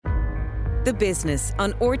The Business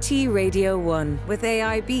on RT Radio 1 with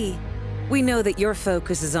AIB. We know that your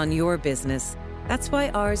focus is on your business. That's why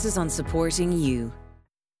ours is on supporting you.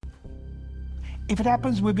 If it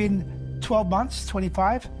happens within 12 months,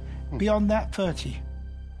 25, beyond that, 30.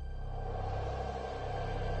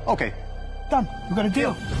 Okay. Done. We've got a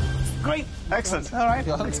deal. Great. Excellent. All right.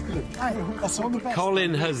 Yeah, that's good. That's all the best.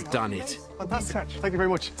 Colin has done it. Fantastic. Thank you very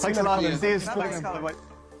much. Thanks a lot. Thanks, Colin. Bye.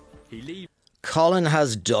 He leaves. Colin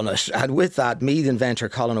has done it, and with that, Meath inventor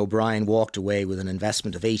Colin O'Brien walked away with an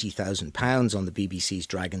investment of £80,000 on the BBC's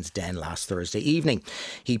Dragon's Den last Thursday evening.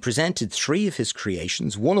 He presented 3 of his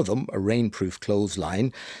creations, one of them a rainproof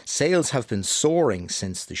clothesline. Sales have been soaring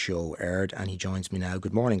since the show aired, and he joins me now.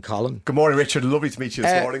 Good morning, Colin. Good morning, Richard. Lovely to meet you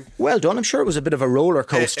this morning. Well done. I'm sure it was a bit of a roller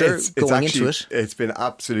coaster going into it. It's been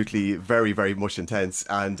absolutely very, very much intense,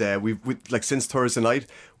 and we've since Thursday night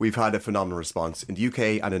we've had a phenomenal response in the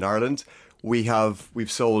UK and in Ireland.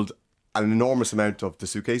 We've sold an enormous amount of the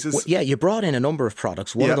suitcases. Well, yeah, you brought in a number of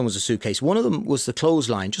products. One of them was a suitcase. One of them was the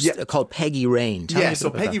clothesline, called Peggy Rain. Tell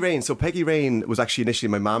me Peggy Rain. So Peggy Rain was actually initially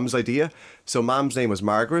my mum's idea. So mum's name was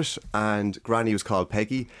Margaret and Granny was called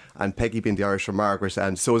Peggy, and Peggy being the Irish for Margaret.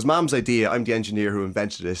 And so it was mum's idea. I'm the engineer who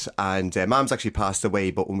invented it, and mum's actually passed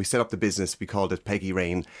away, but when we set up the business we called it Peggy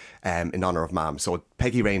Rain in honour of mum. So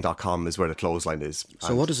peggyrain.com is where the clothesline is.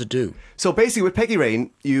 So what does it do? So basically with Peggy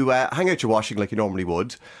Rain you hang out your washing like you normally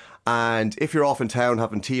would. And if you're off in town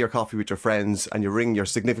having tea or coffee with your friends and you ring your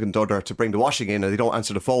significant other to bring the washing in and they don't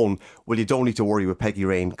answer the phone, well, you don't need to worry with Peggy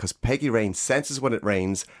Rain, because Peggy Rain senses when it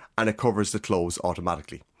rains and it covers the clothes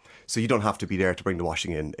automatically. So you don't have to be there to bring the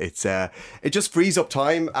washing in. It just frees up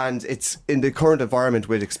time, and it's in the current environment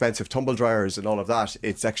with expensive tumble dryers and all of that,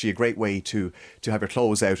 it's actually a great way to have your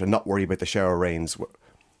clothes out and not worry about the shower rains.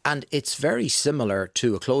 And it's very similar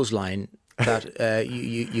to a clothesline that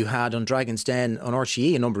you had on Dragon's Den on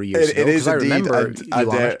RTE a number of years ago. It is I indeed.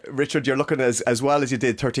 remember Richard, you're looking as well as you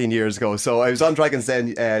did 13 years ago. So I was on Dragon's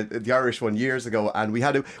Den, the Irish one, years ago, and we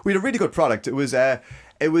had a really good product. It was a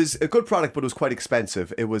good product, but it was quite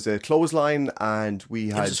expensive. It was a clothesline, and we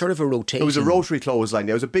had... It was sort of a rotation. It was a rotary clothesline.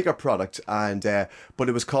 It was a bigger product, and but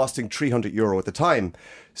it was costing €300 at the time.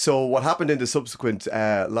 So what happened in the subsequent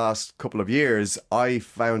last couple of years, I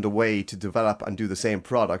found a way to develop and do the same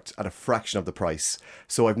product at a fraction of the price.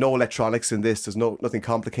 So I've no electronics in this. There's nothing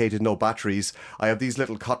complicated, no batteries. I have these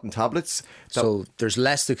little cotton tablets. So there's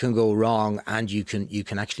less that can go wrong, and you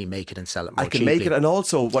can actually make it and sell it more cheaply. I can make it, and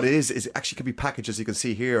also what it is it actually can be packaged, as you can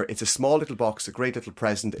see here. It's a small little box, a great little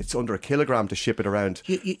present. It's under 1 kilogram to ship it around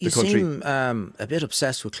the country. You seem a bit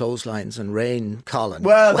obsessed with clotheslines and rain, Colin.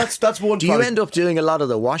 Well, that's one. Do you end up doing a lot of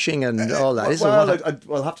the washing and all that?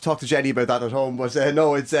 I'll have to talk to Jenny about that at home. But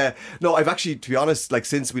no, I've actually, to be honest,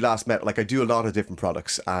 since we last met, I do a lot of different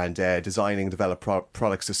products and designing, develop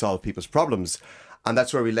products to solve people's problems, and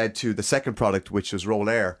that's where we led to the second product, which was Roll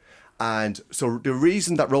Air. And so the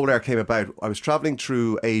reason that Roll Air came about, I was travelling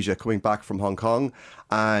through Asia, coming back from Hong Kong,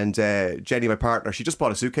 and Jenny, my partner, she just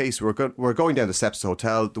bought a suitcase. We're going down the steps of the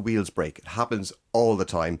hotel. The wheels break. It happens all the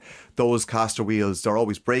time. Those caster wheels, they're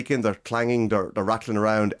always breaking. They're clanging. They're rattling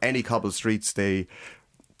around any cobbled streets. That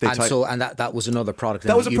was another product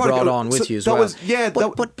that you brought on with you as well.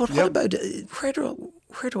 But what about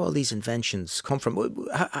where do all these inventions come from?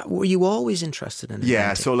 Were you always interested in inventing?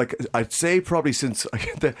 Yeah, so I'd say probably since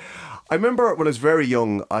I remember when I was very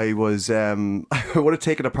young, I was I would have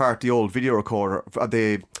taken apart the old video recorder,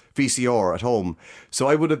 the VCR at home. So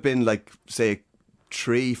I would have been say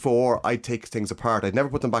 3, 4. I'd take things apart. I'd never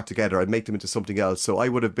put them back together. I'd make them into something else. So I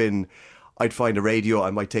would have been. I'd find a radio, I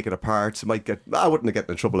might take it apart, I wouldn't have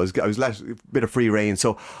gotten in trouble, I was let a bit of free rein,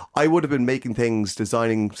 so I would have been making things,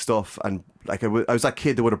 designing stuff, and I was that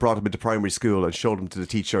kid that would have brought them into primary school and showed them to the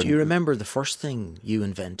teacher. Do you remember the first thing you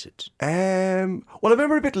invented? Well, I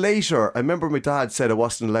remember a bit later. I remember my dad said I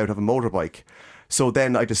wasn't allowed to have a motorbike. So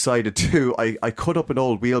then I decided I cut up an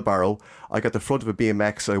old wheelbarrow, I got the front of a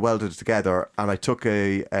BMX, I welded it together, and I took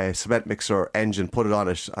a cement mixer engine, put it on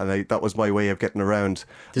it, and that was my way of getting around.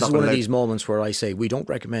 This is one of these moments where I say, we don't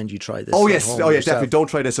recommend you try this at home yourself. Definitely don't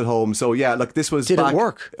try this at home. So yeah, this was Did it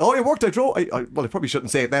work? Oh, it worked. I probably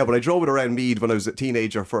shouldn't say it now, but I drove it around Meath when I was a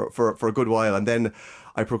teenager for a good while, and then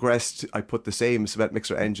I progressed. I put the same cement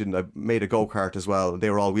mixer engine. I made a go-kart as well. They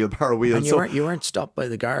were all wheelbarrow wheels. And you weren't stopped by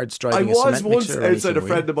the guards driving a cement mixer? I was once outside a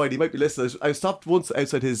friend of mine. He might be listening. I stopped once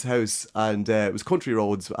outside his house, and it was country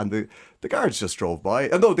roads, and the guards just drove by.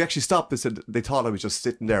 And no, they actually stopped. They said they thought I was just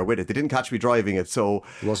sitting there with it. They didn't catch me driving it, so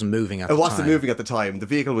it wasn't moving at the time. It wasn't moving at the time. The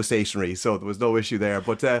vehicle was stationary, so there was no issue there.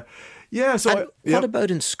 But Yeah. So what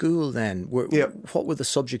about in school then? What were the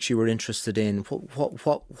subjects you were interested in?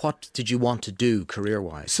 What did you want to do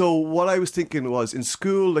career-wise? So what I was thinking was in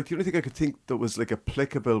school, like the only thing I could think that was like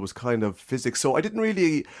applicable was kind of physics. So I didn't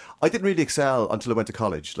really excel until I went to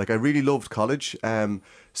college. Like I really loved college.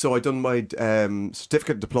 So I done my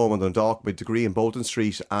certificate diploma in Dundalk, my degree in Bolton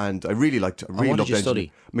Street, and I really loved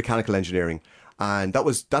mechanical engineering. And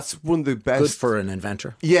that's one of the best. Good for an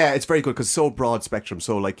inventor. Yeah, it's very good because it's so broad spectrum.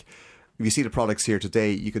 So like, if you see the products here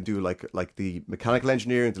today, you can do like the mechanical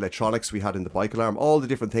engineering, the electronics we had in the bike alarm, all the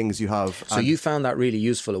different things you have. So you found that really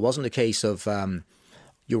useful. It wasn't a case of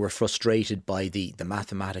you were frustrated by the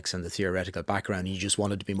mathematics and the theoretical background, and you just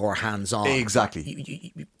wanted to be more hands-on.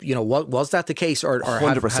 Exactly. You know, was that the case, or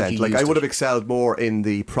 100%? have you like used I would have excelled more in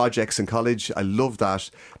the projects in college. I loved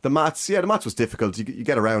that. The maths was difficult. You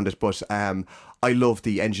get around it, but I love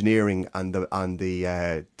the engineering and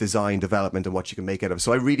the design development and what you can make out of it.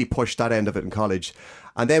 So I really pushed that end of it in college.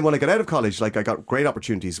 And then when I got out of college, like I got great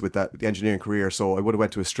opportunities with the engineering career. So I would have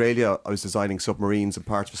went to Australia. I was designing submarines and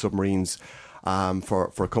parts for submarines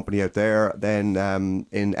for a company out there. Then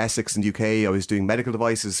in Essex in the UK, I was doing medical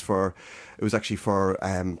devices for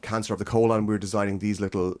cancer of the colon. We were designing these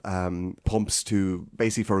little pumps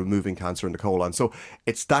basically for removing cancer in the colon. So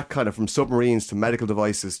it's that kind of from submarines to medical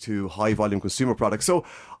devices to high volume consumer products. So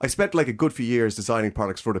I spent like a good few years designing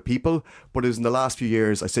products for the people, but it was in the last few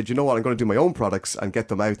years I said, you know what, I'm going to do my own products and get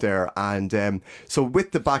them out there. And so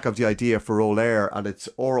with the back of the idea for Rollair, and it's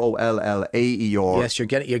Rollaer. Yes, you're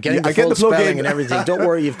getting the full spelling and everything. Don't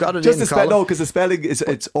worry, you've got it just in, Colin. No, because the spelling is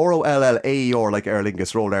it's Rollaer, like Aer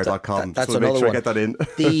Lingus, Rollair.com. That's so another make sure one. I get that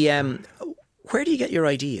in. Where do you get your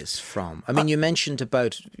ideas from? I mean, you mentioned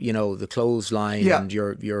about, the clothesline and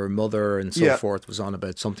your mother and so forth was on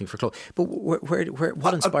about something for clothes. But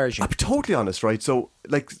what inspires you? I'm totally honest, right? So,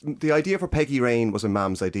 like, the idea for Peggy Rain was a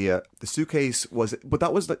mum's idea. The suitcase was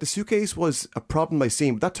a problem I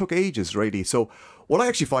seen, but that took ages, really. So, what I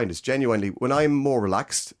actually find is genuinely, when I'm more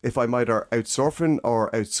relaxed, if I'm either out surfing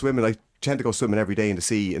or out swimming, I tend to go swimming every day in the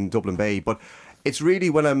sea in Dublin Bay, but it's really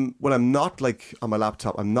when I'm not like on my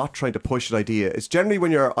laptop, I'm not trying to push an idea. It's generally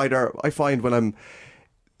when I find when I'm,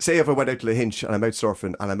 say if I went out to the Hinch and I'm out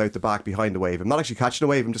surfing and I'm out the back behind the wave, I'm not actually catching a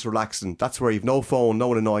wave, I'm just relaxing. That's where you've no phone, no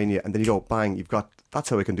one annoying you, and then you go bang, that's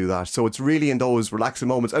how I can do that. So it's really in those relaxing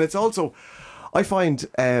moments. And it's also, I find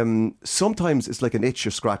sometimes it's like an itch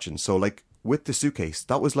you're scratching. So like with the suitcase,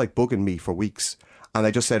 that was like bugging me for weeks. And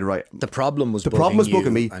I just said, right. The problem was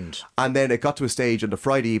bugging me. And then it got to a stage on the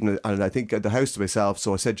Friday evening, and I think at the house to myself.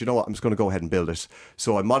 So I said, you know what, I'm just going to go ahead and build it.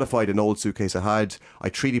 So I modified an old suitcase I had. I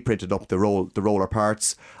 3D printed up the roller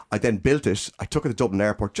parts. I then built it. I took it to Dublin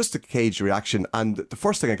Airport just to gauge the reaction. And the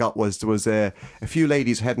first thing I got was there was a few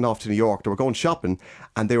ladies heading off to New York. They were going shopping,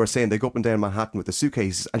 and they were saying they go up and down Manhattan with the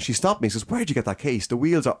suitcases. And she stopped me and says, where'd you get that case? The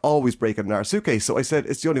wheels are always breaking in our suitcase. So I said,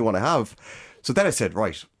 it's the only one I have. So then I said,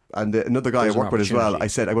 right. And another guy I work with as well,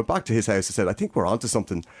 I went back to his house, I said, I think we're onto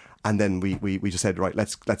something. And then we just said, right,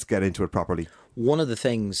 let's get into it properly. One of the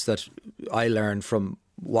things that I learned from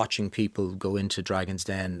watching people go into Dragon's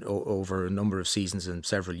Den over a number of seasons and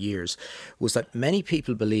several years was that many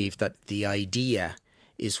people believe that the idea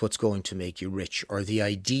is what's going to make you rich, or the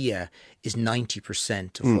idea is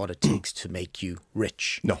 90% of what it takes to make you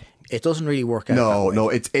rich. No. It doesn't really work out that way. No,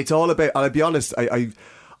 it's all about, and I'll be honest,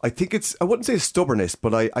 I think it's, I wouldn't say stubbornness,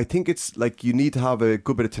 but I think it's like you need to have a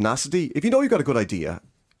good bit of tenacity. If you know you've got a good idea,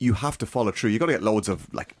 you have to follow through. You've got to get loads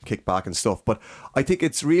of like kickback and stuff. But I think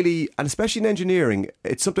it's really, and especially in engineering,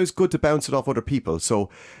 it's sometimes good to bounce it off other people. So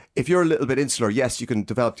if you're a little bit insular, yes, you can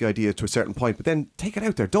develop the idea to a certain point, but then take it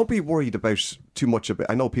out there. Don't be worried about too much of it.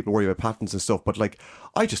 I know people worry about patents and stuff, but like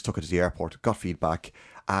I just took it to the airport, got feedback.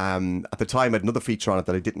 At the time, I had another feature on it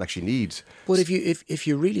that I didn't actually need. But if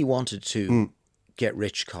you really wanted to get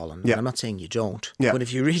rich, Colin, and I'm not saying you don't, but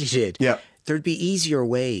if you really did, there'd be easier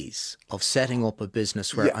ways of setting up a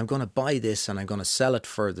business where I'm going to buy this and I'm going to sell it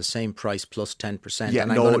for the same price plus 10%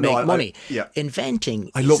 and I'm going to make money.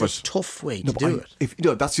 Inventing is a tough way to do it. If,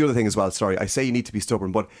 that's the other thing as well. Sorry, I say you need to be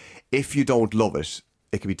stubborn, but if you don't love it,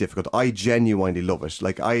 it can be difficult. I genuinely love it.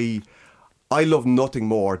 Like I love nothing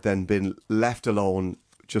more than being left alone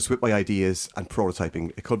just with my ideas and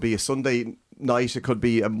prototyping. It could be a Sunday night, it could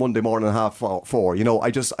be a Monday morning at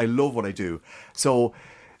 4:30. I love what I do. So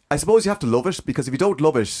I suppose you have to love it, because if you don't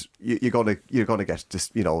love it, you're gonna get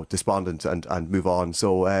despondent and move on.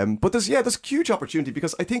 So but there's a huge opportunity,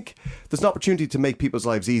 because I think there's an opportunity to make people's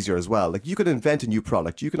lives easier as well. Like you can invent a new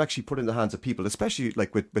product, you can actually put it in the hands of people, especially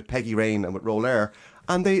like with Peggy Rain and with Rollair,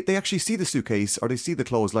 and they actually see the suitcase or they see the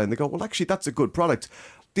clothesline, they go, well, actually that's a good product.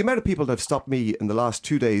 The amount of people that have stopped me in the last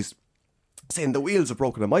 2 days saying the wheels are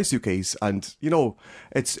broken on my suitcase, and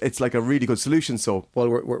it's like a really good solution. So, well,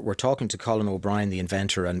 we're talking to Colin O'Brien, the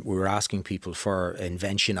inventor, and we were asking people for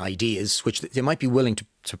invention ideas, which they might be willing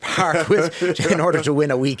to part with in order to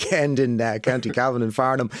win a weekend in County Cavan and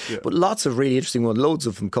Farnham. Yeah. But lots of really interesting ones, loads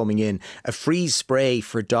of them coming in. A freeze spray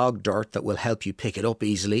for dog dirt that will help you pick it up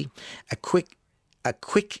easily. A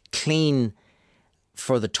quick clean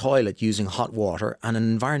for the toilet using hot water, and an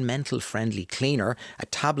environmental friendly cleaner, a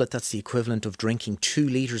tablet that's the equivalent of drinking 2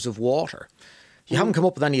 litres of water. You haven't come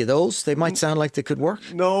up with any of those? They might sound like they could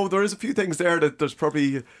work. No, there is a few things there that there's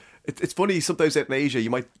probably... It's funny, sometimes out in Asia you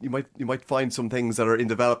might find some things that are in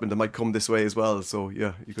development that might come this way as well. So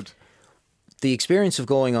yeah, you could... The experience of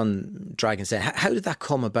going on Dragon's Den, how did that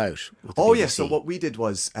come about? Oh yeah, so what we did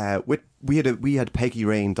was we had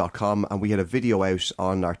peggyrain.com, and we had a video out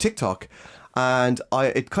on our TikTok. And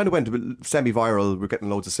it kind of went semi-viral. We're getting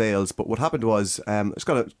loads of sales. But what happened was,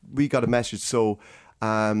 we got a message. So,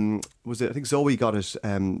 I think Zoe got it.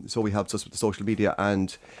 Zoe helped us with the social media,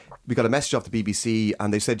 and we got a message off the BBC,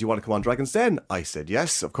 and they said, "Do you want to come on Dragon's Den?" I said,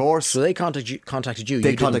 "Yes, of course." So they contacted you.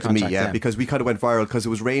 They contacted me, yeah, because we kind of went viral because it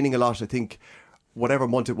was raining a lot. I think whatever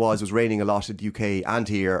month it was raining a lot in the UK and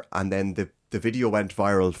here, and then the video went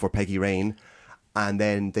viral for Peggy Rain. And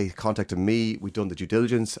then they contacted me. We'd done the due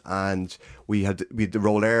diligence, and we had the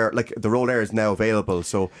Roll Air. Like, the Roll Air is now available.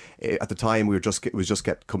 So at the time, it was just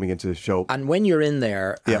coming into the show. And when you're in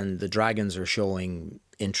there, and the dragons are showing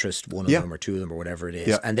interest, one of them or two of them or whatever it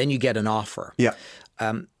is, and then you get an offer. Yeah.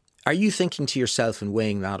 Are you thinking to yourself and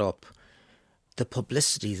weighing that up? The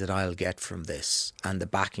publicity that I'll get from this and the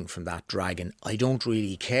backing from that dragon, I don't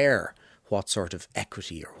really care what sort of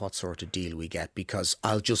equity or what sort of deal we get, because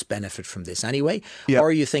I'll just benefit from this anyway? Yeah. Or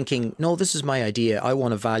are you thinking, no, this is my idea, I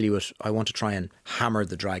want to value it, I want to try and hammer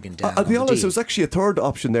the dragon down? I'll be honest, there was actually a third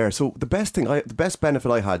option there. So the best benefit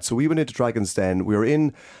I had, so we went into Dragon's Den,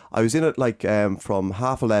 I was in it like from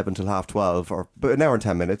 11:30 till 12:30, or an hour and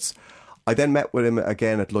 10 minutes. I then met with him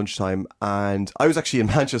again at lunchtime, and I was actually in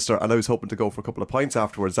Manchester, and I was hoping to go for a couple of pints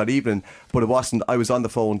afterwards that evening, but it wasn't. I was on the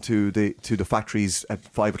phone to the factories at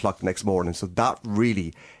 5 o'clock the next morning. So that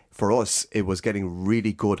really, for us, it was getting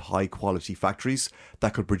really good, high quality factories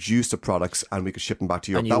that could produce the products, and we could ship them back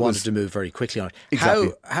to Europe. And you wanted to move very quickly on it.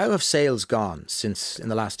 Exactly. How have sales gone since in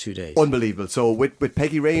the last 2 days? Unbelievable. So with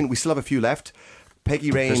Peggy Rain, we still have a few left.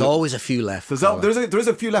 Peggy Rain. There's always a few left. There is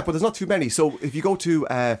a few left, but there's not too many. So if you go to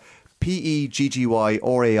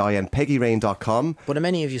PEGGYRAIN, peggyrain.com. But how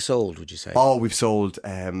many have you sold, would you say? Oh, we've sold,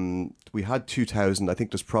 we had 2,000. I think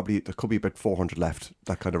there could be about 400 left,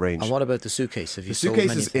 that kind of range. And what about the suitcase? Have you sold many?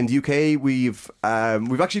 The suitcases in the UK, we've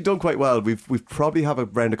actually done quite well. We've probably have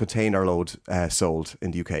around a container load sold in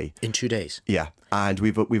the UK. In 2 days? Yeah. And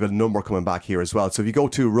we've a number coming back here as well. So if you go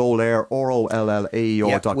to Rollair,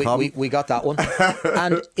 ROLLAER.com. We got that one.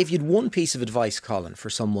 And if you'd one piece of advice, Colin, for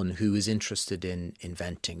someone who is interested in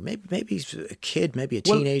inventing, maybe a kid, maybe a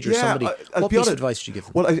teenager, somebody, what piece of advice would you give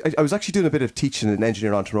them? Well, I was actually doing a bit of teaching in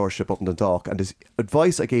engineer entrepreneurship up in Dundalk, and the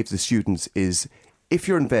advice I gave to the students is, if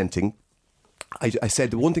you're inventing, I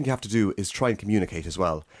said the one thing you have to do is try and communicate as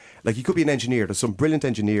well. Like, you could be an engineer, there's some brilliant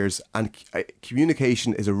engineers, and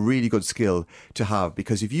communication is a really good skill to have,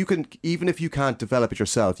 because even if you can't develop it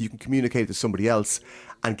yourself, you can communicate to somebody else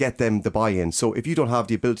and get them the buy-in. So if you don't have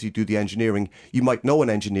the ability to do the engineering, you might know an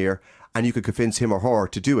engineer and you could convince him or her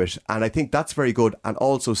to do it. And I think that's very good, and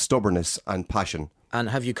also stubbornness and passion. And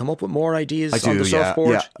have you come up with more ideas on the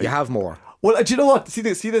surfboard? Yeah. You have more. Well, do you know what? See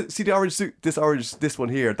the orange suit, this one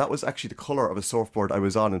here. That was actually the colour of a surfboard I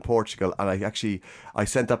was on in Portugal, and I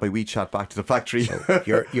sent that by WeChat back to the factory. So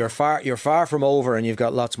you're far from over, and you've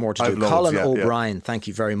got lots more to do. Colin O'Brien, thank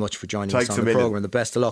you very much for joining us on the programme. The best of luck.